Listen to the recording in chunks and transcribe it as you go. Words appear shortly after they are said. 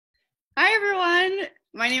Hi, everyone.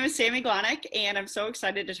 My name is Sami Glonek, and I'm so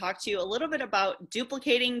excited to talk to you a little bit about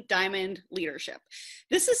duplicating diamond leadership.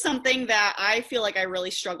 This is something that I feel like I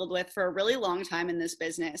really struggled with for a really long time in this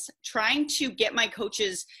business, trying to get my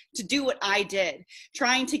coaches to do what I did,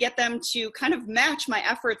 trying to get them to kind of match my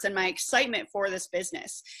efforts and my excitement for this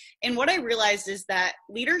business. And what I realized is that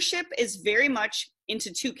leadership is very much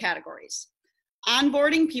into two categories: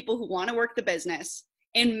 onboarding people who want to work the business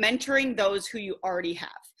and mentoring those who you already have.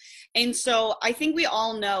 And so I think we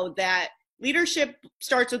all know that leadership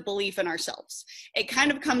starts with belief in ourselves. It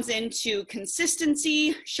kind of comes into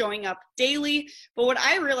consistency, showing up daily. But what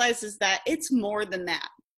I realize is that it's more than that.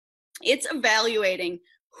 It's evaluating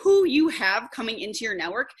who you have coming into your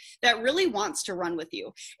network that really wants to run with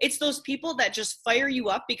you. It's those people that just fire you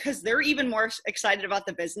up because they're even more excited about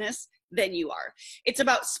the business than you are. It's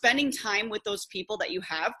about spending time with those people that you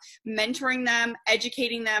have, mentoring them,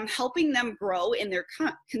 educating them, helping them grow in their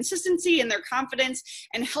consistency and their confidence,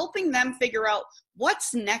 and helping them figure out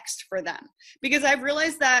what's next for them. Because I've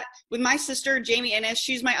realized that with my sister, Jamie Innes,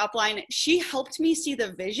 she's my upline, she helped me see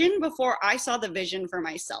the vision before I saw the vision for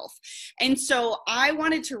myself. And so I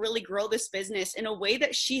wanted to really grow this business in a way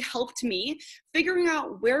that she helped me figuring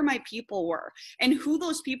out where my people were and who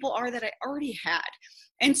those people are that I already had.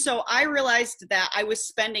 And so I realized that I was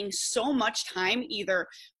spending so much time either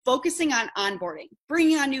focusing on onboarding,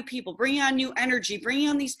 bringing on new people, bringing on new energy, bringing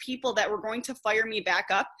on these people that were going to fire me back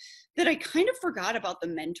up, that I kind of forgot about the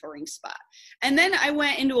mentoring spot. And then I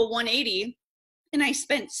went into a 180 and I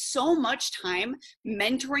spent so much time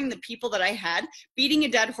mentoring the people that I had, beating a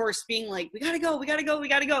dead horse, being like, we gotta go, we gotta go, we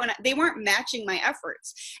gotta go. And they weren't matching my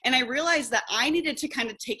efforts. And I realized that I needed to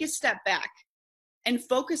kind of take a step back and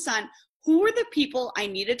focus on who were the people I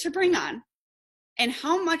needed to bring on and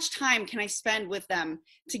how much time can I spend with them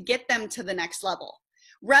to get them to the next level,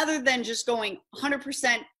 rather than just going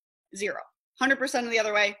 100% zero, 100% the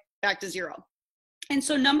other way, back to zero. And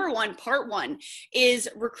so part one is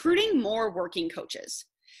recruiting more working coaches.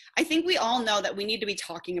 I think we all know that we need to be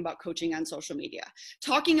talking about coaching on social media,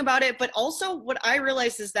 talking about it. But also what I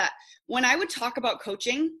realized is that when I would talk about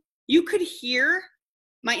coaching, you could hear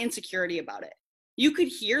my insecurity about it. You could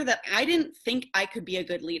hear that I didn't think I could be a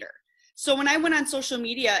good leader. So when I went on social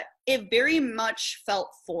media, it very much felt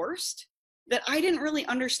forced, that I didn't really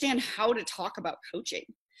understand how to talk about coaching.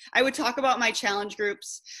 I would talk about my challenge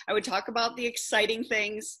groups. I would talk about the exciting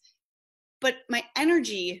things, but my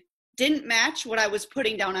energy didn't match what I was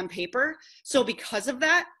putting down on paper. So because of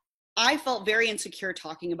that, I felt very insecure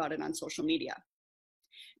talking about it on social media.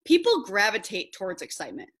 People gravitate towards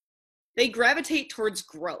excitement. They gravitate towards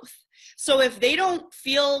growth. So if they don't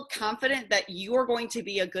feel confident that you are going to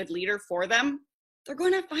be a good leader for them, they're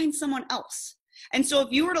going to find someone else. And so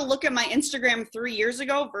if you were to look at my Instagram 3 years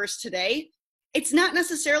ago versus today, it's not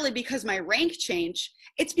necessarily because my rank changed,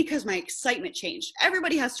 it's because my excitement changed.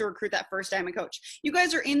 Everybody has to recruit that first diamond coach. You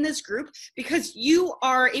guys are in this group because you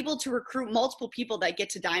are able to recruit multiple people that get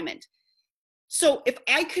to diamond. So if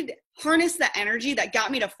I could harness that energy that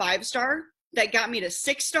got me to 5-star, that got me to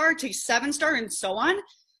 6-star, to 7-star, and so on,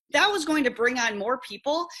 that was going to bring on more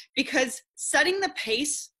people, because setting the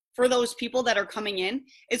pace for those people that are coming in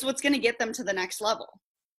is what's going to get them to the next level.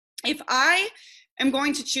 If I am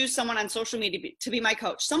going to choose someone on social media to be my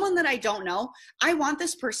coach, someone that I don't know, I want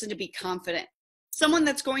this person to be confident, someone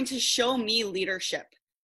that's going to show me leadership,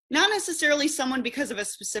 not necessarily someone because of a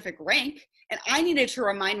specific rank. And I needed to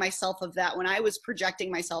remind myself of that when I was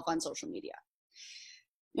projecting myself on social media.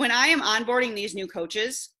 When I am onboarding these new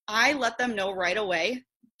coaches, I let them know right away,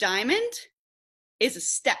 diamond is a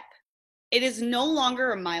step. It is no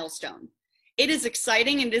longer a milestone. It is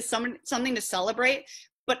exciting and it is something to celebrate.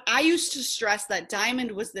 But I used to stress that diamond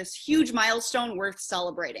was this huge milestone worth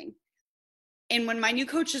celebrating. And when my new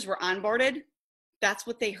coaches were onboarded, that's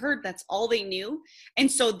what they heard. That's all they knew. And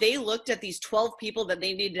so they looked at these 12 people that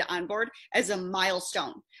they needed to onboard as a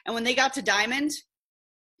milestone. And when they got to diamond,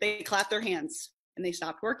 they clapped their hands and they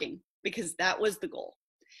stopped working, because that was the goal,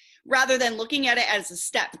 rather than looking at it as a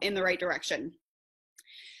step in the right direction.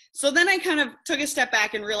 So then I kind of took a step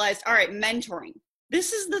back and realized, all right, mentoring.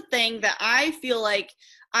 This is the thing that I feel like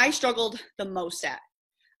I struggled the most at.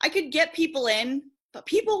 I could get people in, but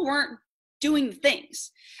people weren't doing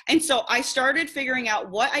things. And so I started figuring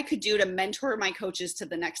out what I could do to mentor my coaches to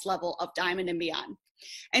the next level of diamond and beyond.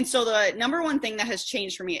 And so the number one thing that has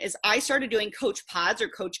changed for me is I started doing coach pods or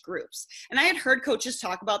coach groups. And I had heard coaches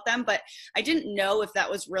talk about them, but I didn't know if that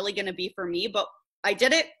was really going to be for me. But I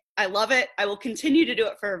did it. I love it. I will continue to do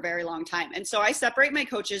it for a very long time. And so I separate my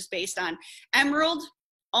coaches based on emerald,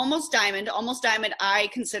 almost diamond. Almost diamond I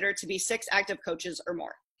consider to be 6 active coaches or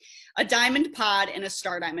more. a diamond pod and a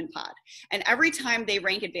star diamond pod. And every time they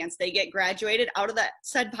rank advance, they get graduated out of that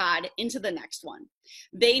said pod into the next one.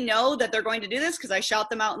 They know that they're going to do this because I shout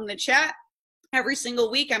them out in the chat. Every single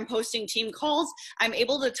week, I'm posting team calls. I'm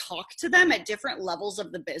able to talk to them at different levels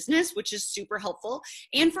of the business, which is super helpful.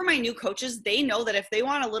 And for my new coaches, they know that if they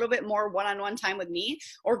want a little bit more one-on-one time with me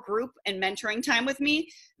or group and mentoring time with me,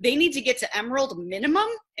 they need to get to Emerald minimum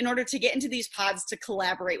in order to get into these pods to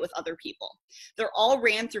collaborate with other people. They're all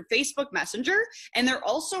ran through Facebook Messenger, and they're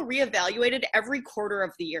also reevaluated every quarter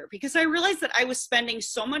of the year because I realized that I was spending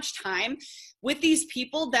so much time with these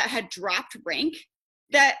people that had dropped rank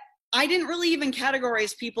that I didn't really even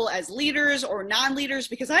categorize people as leaders or non-leaders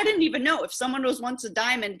because I didn't even know if someone was once a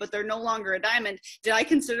diamond, but they're no longer a diamond. Did I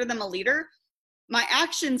consider them a leader? My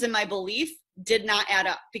actions and my belief did not add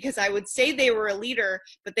up because I would say they were a leader,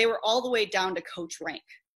 but they were all the way down to coach rank.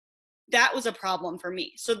 That was a problem for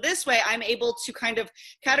me. So this way I'm able to kind of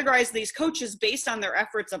categorize these coaches based on their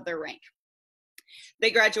efforts of their rank. They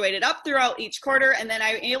graduated up throughout each quarter, and then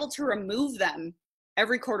I'm able to remove them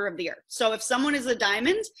every quarter of the year. So if someone is a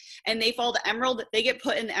diamond and they fall to Emerald, they get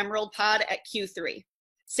put in the Emerald pod at Q3.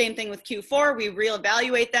 Same thing with Q4, we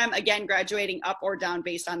reevaluate them, again, graduating up or down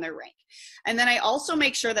based on their rank. And then I also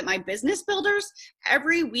make sure that my business builders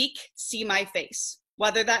every week see my face,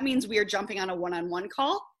 whether that means we are jumping on a one-on-one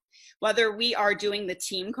call, whether we are doing the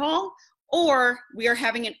team call, or we are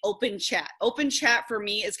having an open chat. Open chat for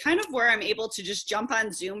me is kind of where I'm able to just jump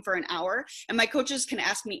on Zoom for an hour and my coaches can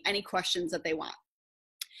ask me any questions that they want.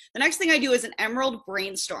 The next thing I do is an Emerald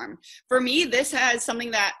brainstorm. For me, this has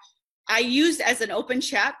something that I used as an open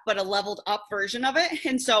chat, but a leveled up version of it.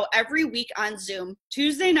 And so every week on Zoom,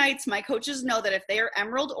 Tuesday nights, my coaches know that if they are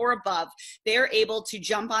Emerald or above, they are able to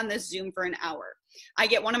jump on this Zoom for an hour. I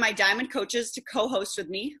get one of my diamond coaches to co-host with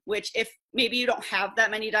me, which if maybe you don't have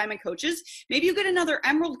that many diamond coaches, maybe you get another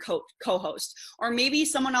Emerald co-host, or maybe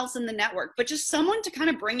someone else in the network, but just someone to kind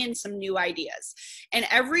of bring in some new ideas. And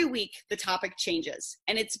every week the topic changes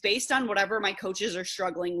and it's based on whatever my coaches are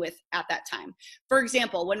struggling with at that time. For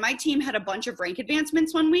example, when my team had a bunch of rank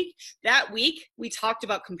advancements one week, that week we talked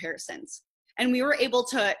about comparisons and we were able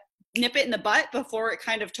to nip it in the butt before it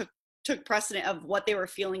kind of took precedent of what they were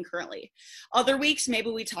feeling currently. Other weeks, maybe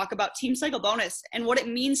we talk about team cycle bonus and what it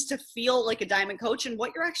means to feel like a diamond coach and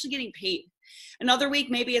what you're actually getting paid. Another week,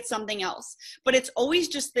 maybe it's something else, but it's always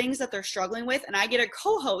just things that they're struggling with. And I get a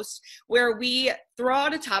co-host where we throw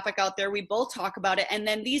out a topic out there, we both talk about it, and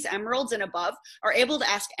then these Emeralds and above are able to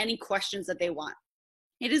ask any questions that they want.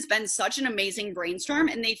 It has been such an amazing brainstorm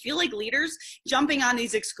and they feel like leaders jumping on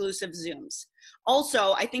these exclusive Zooms.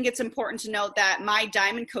 Also, I think it's important to note that my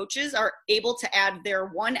diamond coaches are able to add their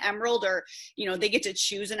one Emerald or, they get to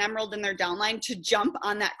choose an Emerald in their downline to jump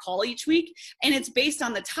on that call each week. And it's based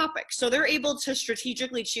on the topic. So they're able to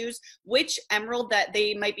strategically choose which Emerald that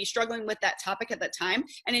they might be struggling with that topic at that time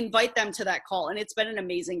and invite them to that call. And it's been an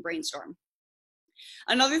amazing brainstorm.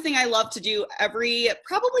 Another thing I love to do every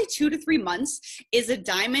probably 2 to 3 months is a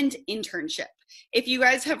diamond internship. If you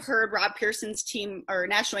guys have heard Rob Pearson's team or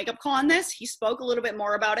National Makeup Call on this, he spoke a little bit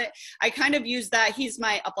more about it. I kind of used that. He's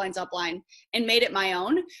my upline's upline and made it my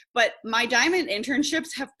own. But my diamond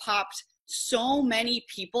internships have popped so many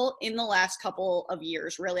people in the last couple of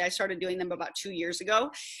years. Really, I started doing them about 2 years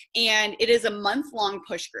ago. And it is a month-long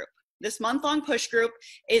push group. This month-long push group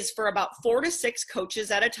is for about 4 to 6 coaches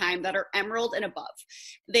at a time that are Emerald and above.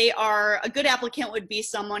 They are, a good applicant would be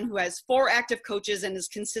someone who has 4 active coaches and is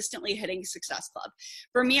consistently hitting Success Club.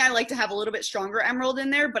 For me, I like to have a little bit stronger Emerald in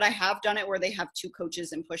there, but I have done it where they have 2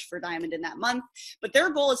 coaches and push for Diamond in that month. But their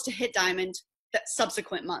goal is to hit Diamond that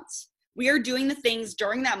subsequent months. We are doing the things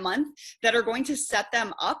during that month that are going to set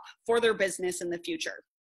them up for their business in the future.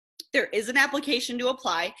 There is an application to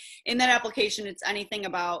apply. In that application, it's anything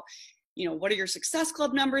about, what are your Success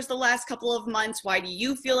Club numbers the last couple of months? Why do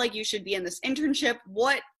you feel like you should be in this internship?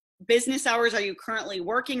 What business hours are you currently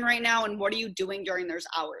working right now? And what are you doing during those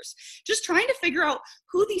hours? Just trying to figure out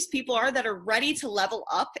who these people are that are ready to level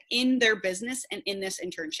up in their business and in this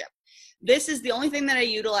internship. This is the only thing that I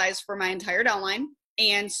utilize for my entire downline.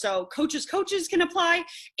 And so coaches can apply,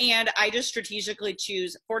 and I just strategically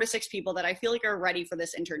choose 4 to 6 people that I feel like are ready for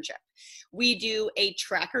this internship. We do a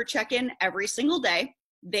tracker check-in every single day.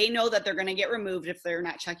 They know that they're going to get removed if they're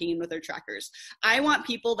not checking in with their trackers. I want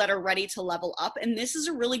people that are ready to level up, and this is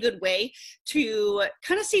a really good way to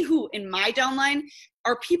kind of see who in my downline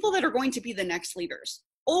are people that are going to be the next leaders.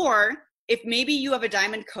 Or if maybe you have a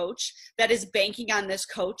diamond coach that is banking on this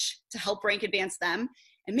coach to help rank advance them,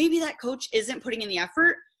 and maybe that coach isn't putting in the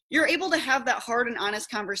effort, you're able to have that hard and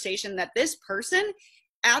honest conversation that this person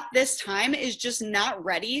at this time is just not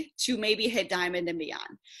ready to maybe hit diamond and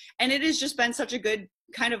beyond. And it has just been such a good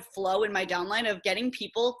kind of flow in my downline of getting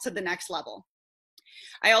people to the next level.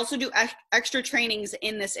 I also do extra trainings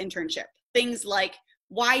in this internship, things like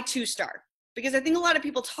why 2-star, because I think a lot of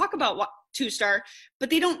people talk about what 2-star, but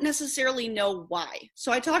they don't necessarily know why.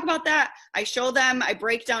 So I talk about that. I show them, I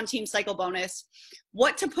break down team cycle bonus,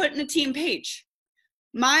 what to put in a team page.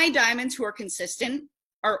 My diamonds who are consistent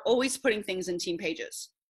are always putting things in team pages.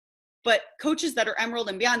 But coaches that are emerald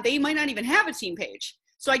and beyond, they might not even have a team page.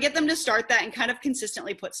 So I get them to start that and kind of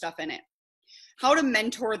consistently put stuff in it. How to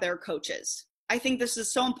mentor their coaches. I think this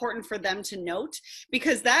is so important for them to note,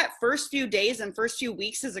 because that first few days and first few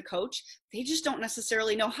weeks as a coach, they just don't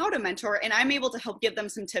necessarily know how to mentor, and I'm able to help give them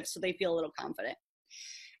some tips so they feel a little confident.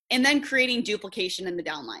 And then creating duplication in the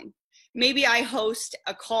downline. Maybe I host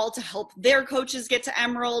a call to help their coaches get to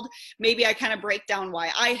emerald. Maybe I kind of break down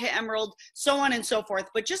why I hit emerald, so on and so forth,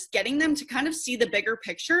 but just getting them to kind of see the bigger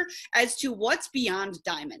picture as to what's beyond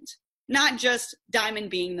diamond, not just diamond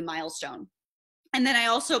being the milestone. And then I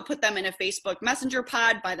also put them in a Facebook Messenger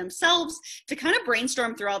pod by themselves to kind of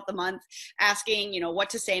brainstorm throughout the month, asking, what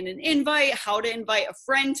to say in an invite, how to invite a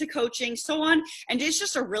friend to coaching, so on. And it's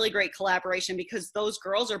just a really great collaboration because those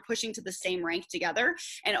girls are pushing to the same rank together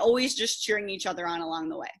and always just cheering each other on along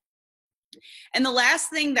the way. And the last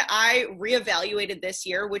thing that I reevaluated this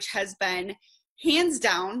year, which has been hands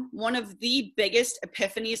down one of the biggest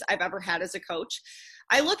epiphanies I've ever had as a coach,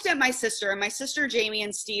 I looked at my sister, and my sister Jamie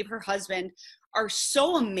and Steve, her husband, are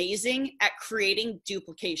so amazing at creating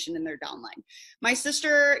duplication in their downline. My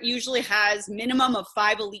sister usually has minimum of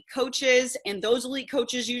 5 elite coaches, and those elite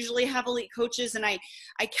coaches usually have elite coaches. And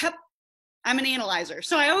I'm an analyzer.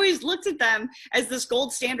 So I always looked at them as this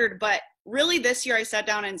gold standard, but really this year I sat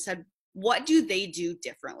down and said, what do they do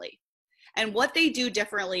differently? And what they do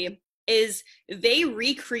differently is they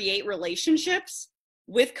recreate relationships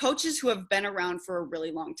with coaches who have been around for a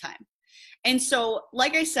really long time. And so,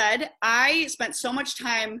 like I said, I spent so much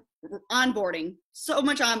time onboarding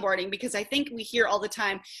because I think we hear all the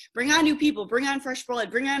time, bring on new people, bring on fresh blood,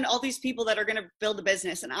 bring on all these people that are going to build a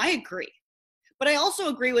business. And I agree. But I also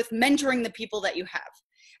agree with mentoring the people that you have.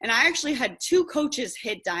 And I actually had 2 coaches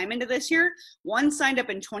hit diamond this year. One signed up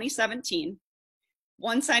in 2017.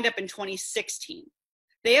 One signed up in 2016.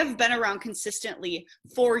 They have been around consistently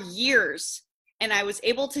for years. And I was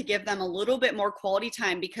able to give them a little bit more quality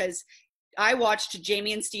time because I watched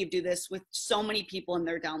Jamie and Steve do this with so many people in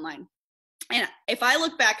their downline. And if I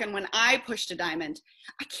look back on when I pushed a diamond,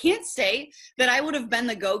 I can't say that I would have been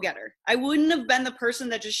the go-getter. I wouldn't have been the person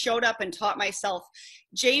that just showed up and taught myself.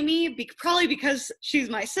 Jamie, probably because she's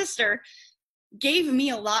my sister, gave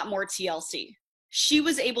me a lot more TLC. She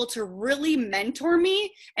was able to really mentor me,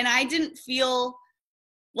 and I didn't feel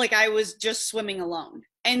like I was just swimming alone.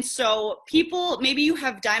 And so people, maybe you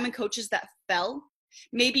have diamond coaches that fell.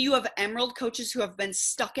 Maybe you have emerald coaches who have been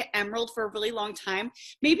stuck at emerald for a really long time.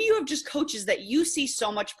 Maybe you have just coaches that you see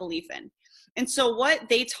so much belief in. And so what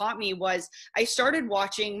they taught me was I started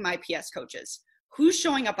watching my PS coaches. Who's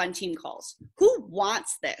showing up on team calls? Who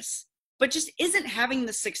wants this, but just isn't having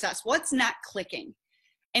the success? What's not clicking?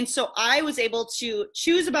 And so I was able to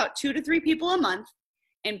choose about 2 to 3 people a month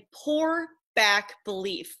and pour back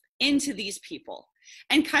belief into these people.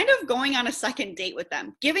 And kind of going on a second date with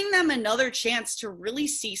them, giving them another chance to really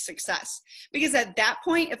see success. Because at that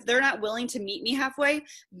point, if they're not willing to meet me halfway,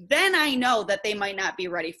 then I know that they might not be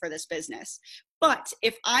ready for this business. But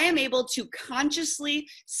if I am able to consciously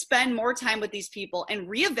spend more time with these people and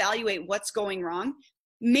reevaluate what's going wrong,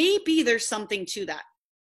 maybe there's something to that.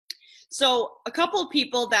 So a couple of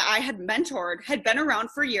people that I had mentored had been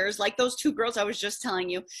around for years, like those 2 girls I was just telling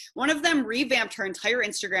you. One of them revamped her entire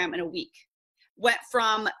Instagram in a week. Went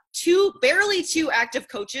from barely 2 active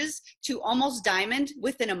coaches to almost diamond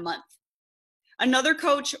within a month. Another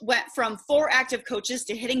coach went from 4 active coaches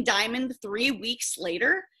to hitting diamond 3 weeks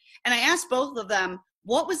later. And I asked both of them,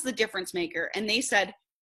 what was the difference maker? And they said,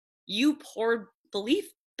 you poured belief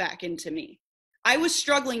back into me. I was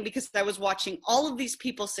struggling because I was watching all of these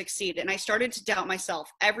people succeed. And I started to doubt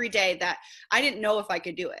myself every day that I didn't know if I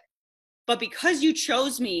could do it. But because you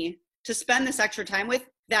chose me to spend this extra time with,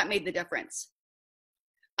 that made the difference.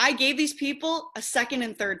 I gave these people a second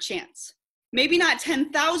and third chance. Maybe not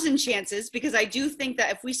 10,000 chances, because I do think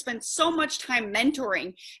that if we spend so much time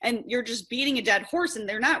mentoring and you're just beating a dead horse and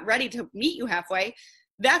they're not ready to meet you halfway,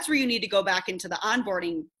 that's where you need to go back into the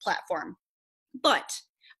onboarding platform. But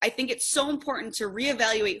I think it's so important to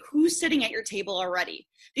reevaluate who's sitting at your table already.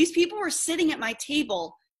 These people were sitting at my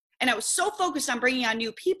table, and I was so focused on bringing on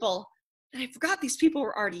new people that I forgot these people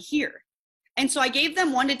were already here. And so I gave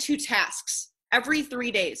them 1 to 2 tasks every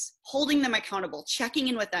 3 days, holding them accountable, checking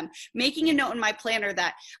in with them, making a note in my planner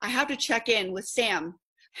that I have to check in with Sam,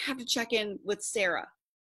 I have to check in with Sarah.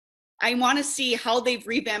 I want to see how they've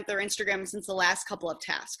revamped their Instagram since the last couple of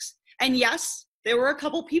tasks. And yes, there were a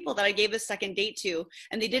couple people that I gave a second date to,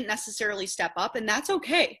 and they didn't necessarily step up, and that's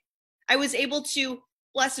okay. I was able to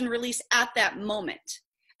bless and release at that moment.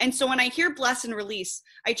 And so when I hear bless and release,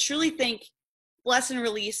 I truly think bless and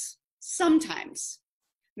release sometimes.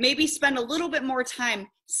 Maybe spend a little bit more time,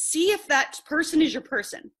 see if that person is your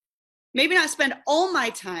person. Maybe not spend all my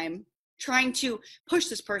time trying to push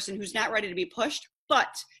this person who's not ready to be pushed,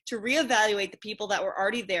 but to reevaluate the people that were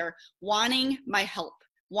already there, wanting my help,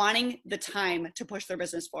 wanting the time to push their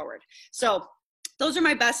business forward. So those are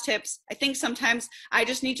my best tips. I think sometimes I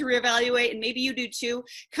just need to reevaluate, and maybe you do too,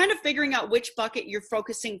 kind of figuring out which bucket you're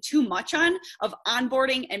focusing too much on of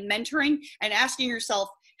onboarding and mentoring, and asking yourself,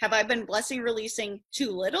 have I been blessing, releasing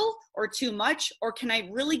too little or too much? Or can I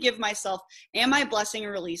really give myself, am I blessing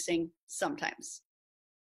and releasing sometimes?